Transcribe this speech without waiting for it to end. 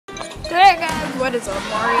what is up?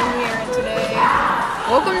 Mario here, and today,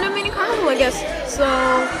 welcome to Mini Carnival, I guess. So,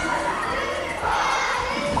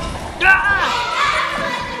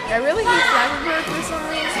 I really hate Flappy for some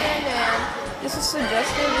reason, and this was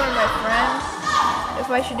suggested by my friend if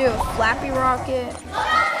I should do a Flappy rocket,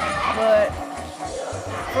 but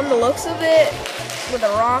from the looks of it, with a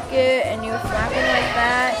rocket and you flapping like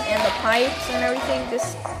that, and the pipes and everything,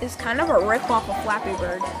 this is kind of a rip-off of Flappy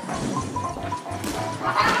Bird.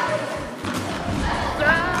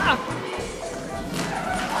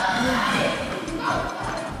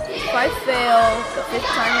 If I fail the 5th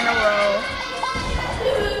time in a row,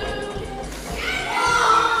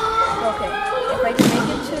 okay, if I can make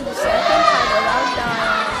it to the 2nd time without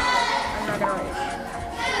dying, I'm not gonna race.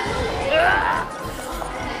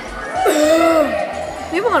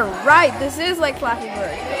 People are right, this is like Flappy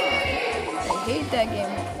Bird. I hate that game.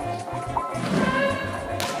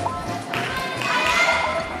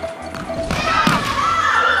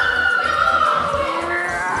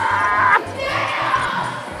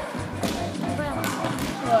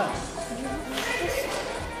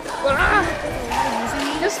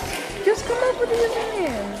 Just come up with the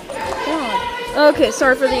hand. God. Okay,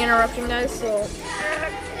 sorry for the interruption, guys. So,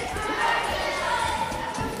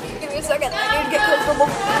 give me a second. I need to get comfortable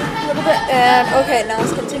a little bit. And okay, now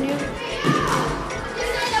let's continue.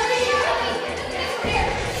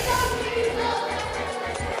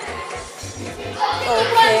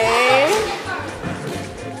 Okay.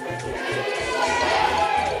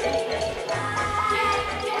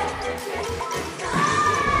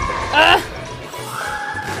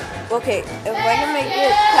 Okay, if I can make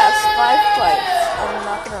it past 5 fights, I'm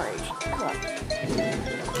not gonna rage. Come on.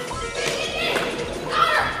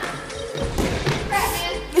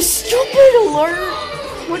 Stupid alert!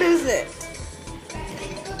 What is it?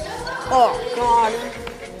 Oh god.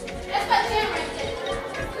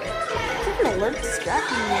 Stupid alert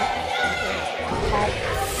distracting me.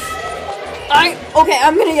 Okay,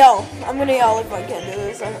 I'm gonna yell. I'm gonna yell if I can't do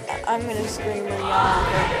this. I'm gonna scream or yell.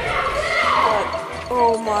 But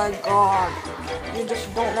oh my god. You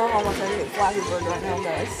just don't know how much I hate Flappy Bird right now,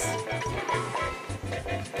 guys.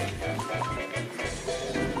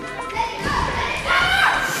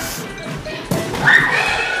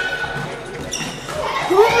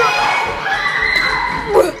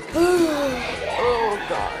 Oh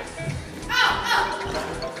god.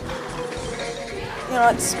 You know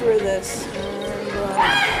what? Screw this.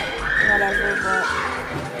 Whatever, but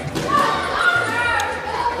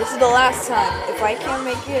this is the last time. If I can't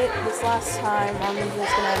make it this last time, I'm just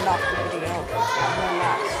gonna end off the video.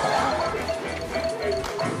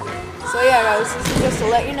 So yeah, guys, this is just to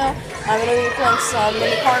let you know I'm gonna be playing some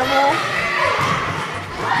Mini Carnival,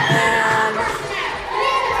 and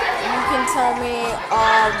you can tell me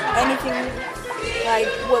anything, like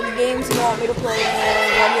what games you want me to play in,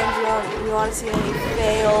 what games you want to see any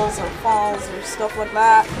fails or falls or stuff like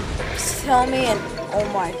that. Just tell me, and oh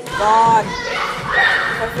my god.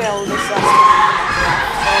 I failed this last time.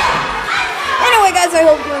 Anyway, guys, I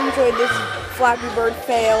hope you enjoyed this Flappy Bird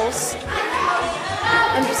fails.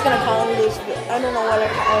 I'm just gonna call this. I don't know what I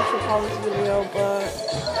should call this video, but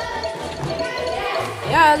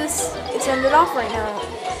yeah, it's ended off right now.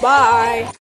 Bye.